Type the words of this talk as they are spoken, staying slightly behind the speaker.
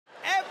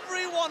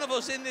one of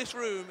us in this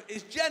room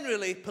is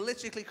generally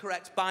politically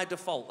correct by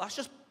default. That's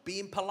just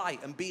being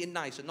polite and being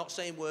nice and not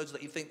saying words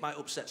that you think might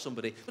upset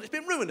somebody. But it's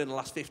been ruined in the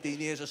last 15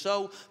 years or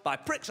so by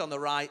pricks on the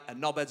right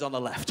and knobheads on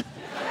the left. It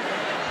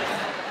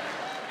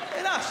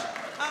has.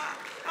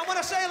 And when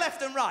I say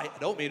left and right, I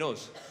don't mean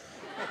us.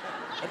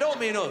 I don't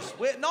mean us.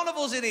 None of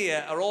us in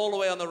here are all the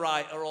way on the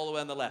right or all the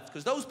way on the left,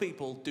 because those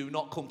people do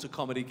not come to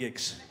comedy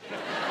gigs.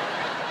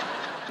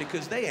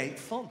 Because they ain't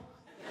fun.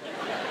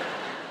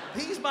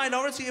 These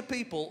minority of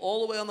people,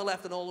 all the way on the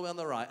left and all the way on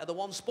the right, are the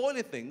ones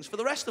spoiling things for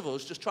the rest of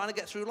us just trying to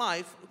get through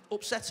life,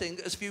 upsetting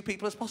as few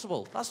people as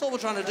possible. That's all we're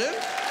trying to do, you know?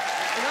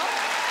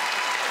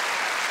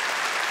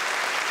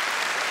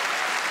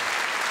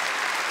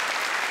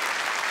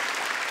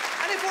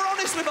 And if we're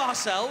honest with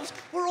ourselves,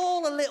 we're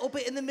all a little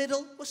bit in the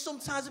middle. We're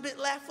sometimes a bit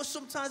left, we're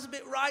sometimes a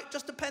bit right,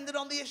 just depending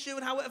on the issue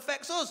and how it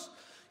affects us.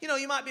 You know,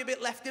 you might be a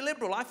bit lefty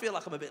liberal. I feel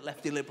like I'm a bit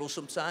lefty liberal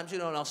sometimes, you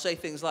know, and I'll say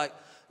things like,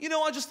 you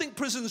know, I just think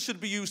prisons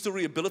should be used to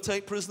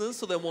rehabilitate prisoners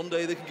so then one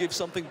day they can give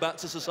something back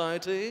to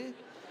society.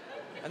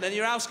 And then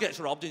your house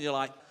gets robbed and you're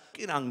like,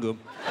 fucking hang 'em.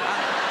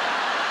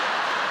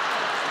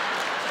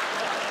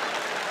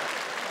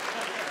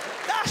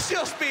 That's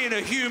just being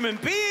a human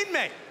being,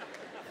 mate.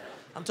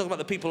 I'm talking about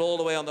the people all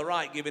the way on the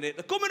right giving it,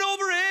 they're coming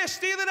over here,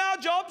 stealing our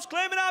jobs,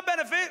 claiming our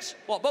benefits.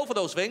 What, both of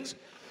those things?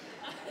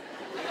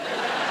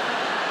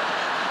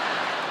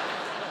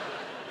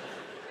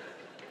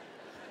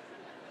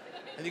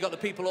 And you've got the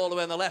people all the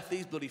way on the left,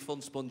 these bloody fun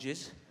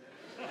sponges.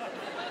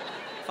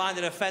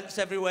 Finding offence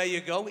everywhere you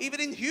go, even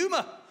in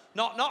humour.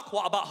 Knock, knock,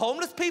 what about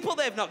homeless people?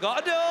 They've not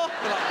got a door.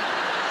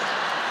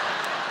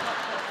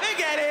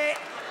 Forget it.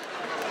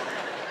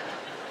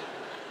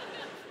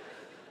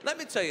 Let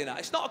me tell you now,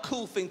 it's not a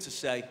cool thing to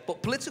say,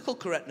 but political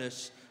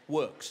correctness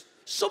works.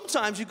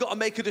 Sometimes you've got to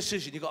make a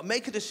decision. You've got to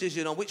make a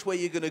decision on which way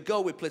you're going to go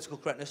with political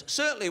correctness,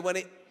 certainly when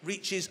it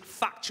reaches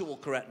factual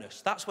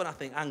correctness. That's when I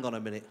think, hang on a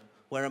minute.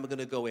 Where am I going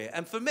to go here?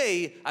 And for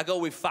me, I go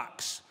with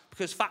facts,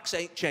 because facts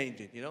ain't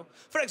changing, you know?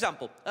 For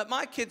example, at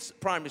my kids'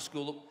 primary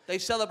school, they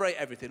celebrate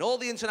everything, all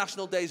the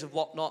international days of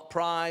whatnot,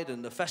 Pride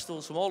and the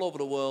festivals from all over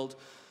the world.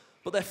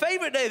 But their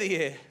favourite day of the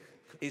year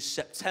is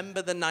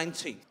September the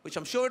 19th, which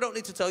I'm sure I don't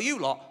need to tell you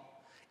lot,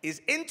 is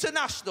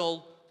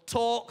International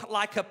Talk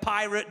Like a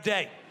Pirate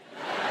Day.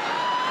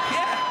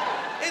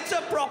 Yeah, it's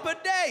a proper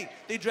day.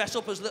 They dress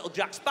up as little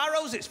Jack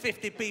Sparrows, it's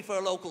 50p for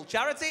a local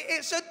charity,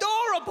 it's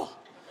adorable.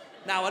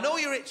 Now, I know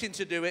you're itching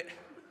to do it,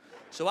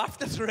 so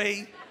after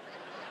 3,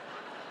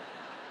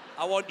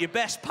 I want your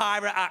best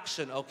pirate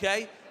accent,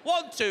 OK?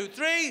 1, 2,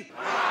 3.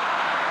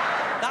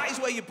 That is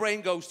where your brain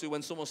goes to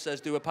when someone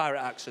says, do a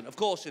pirate accent. Of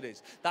course it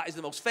is. That is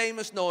the most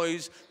famous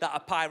noise that a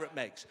pirate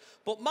makes.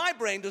 But my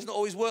brain doesn't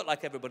always work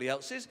like everybody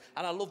else's,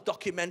 and I love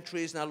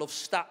documentaries, and I love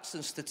stats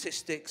and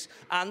statistics.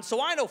 And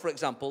so I know, for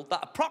example,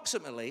 that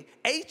approximately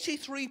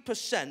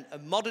 83%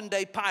 of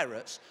modern-day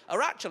pirates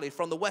are actually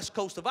from the west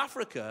coast of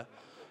Africa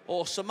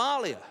or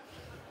Somalia.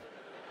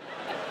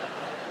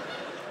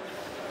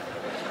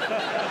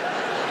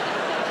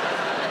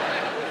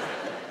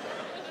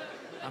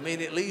 I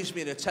mean, it leaves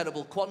me in a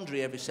terrible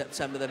quandary every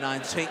September the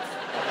 19th.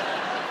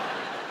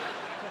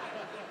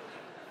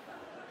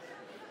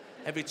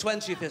 Every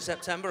 20th of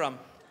September, I'm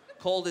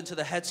called into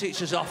the head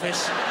teacher's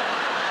office.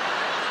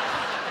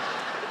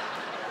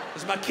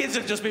 Because my kids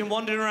have just been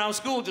wandering around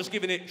school just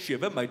giving it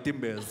shiver my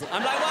timbers.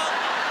 I'm like, well,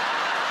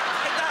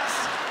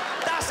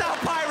 that's how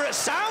pirates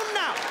sound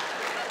now.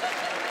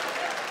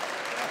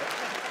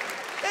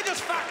 They're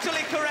just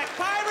factually correct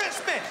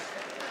pirates, miss.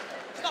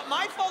 It's not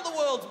my fault the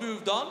world's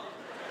moved on.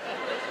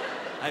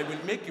 I will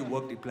make you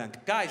walk the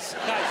plank. Guys,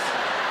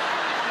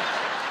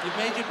 you've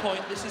made your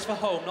point. This is for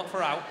home, not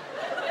for out.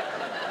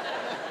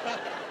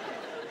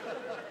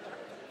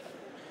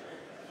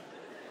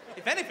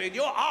 If anything,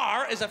 your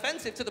R is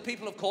offensive to the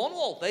people of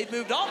Cornwall. They've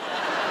moved on.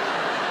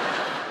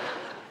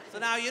 So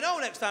now you know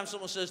next time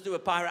someone says do a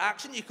pirate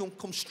action, you can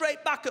come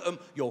straight back at them.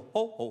 Yo,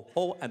 ho, ho,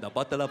 ho, and a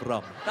bottle of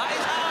rum. That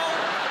is how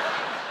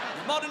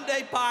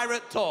modern-day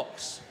pirate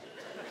talks.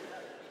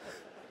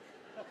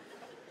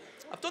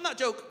 I've done that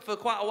joke for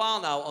quite a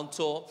while now on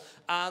tour,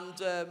 and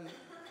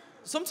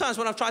sometimes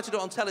when I've tried to do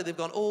it on telly, they've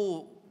gone,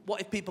 oh, what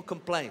if people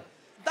complain?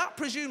 That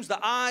presumes that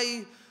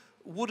I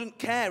wouldn't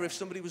care if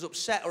somebody was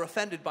upset or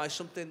offended by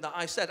something that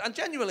I said. And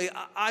genuinely,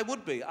 I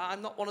would be.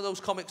 I'm not one of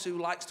those comics who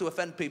likes to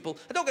offend people.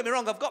 And don't get me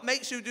wrong, I've got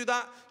mates who do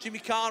that, Jimmy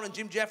Carr and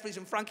Jim Jeffries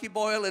and Frankie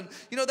Boyle, and,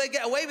 you know, they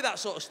get away with that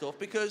sort of stuff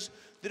because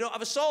they don't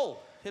have a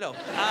soul, you know.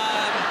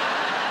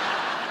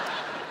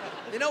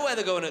 They know where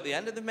they're going at the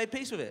end and they've made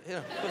peace with it, you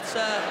know.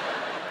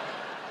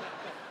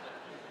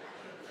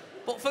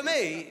 But for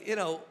me, you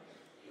know,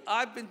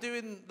 I've been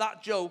doing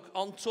that joke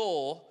on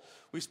tour.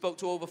 We spoke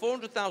to over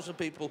 400,000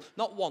 people.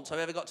 Not once have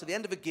I ever got to the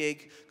end of a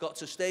gig, got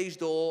to stage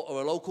door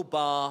or a local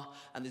bar,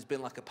 and there's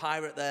been like a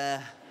pirate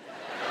there.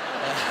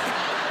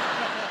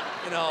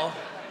 You know,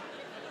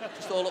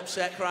 just all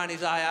upset, crying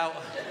his eye out.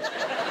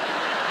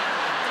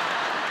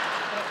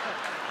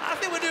 I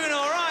think we're doing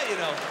all right, you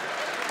know.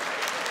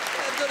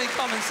 Bloody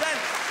common sense.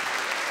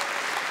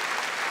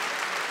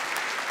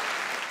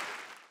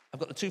 I've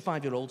got the 2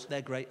 5-year-olds,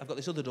 they're great. I've got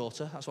this other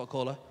daughter, that's what I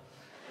call her.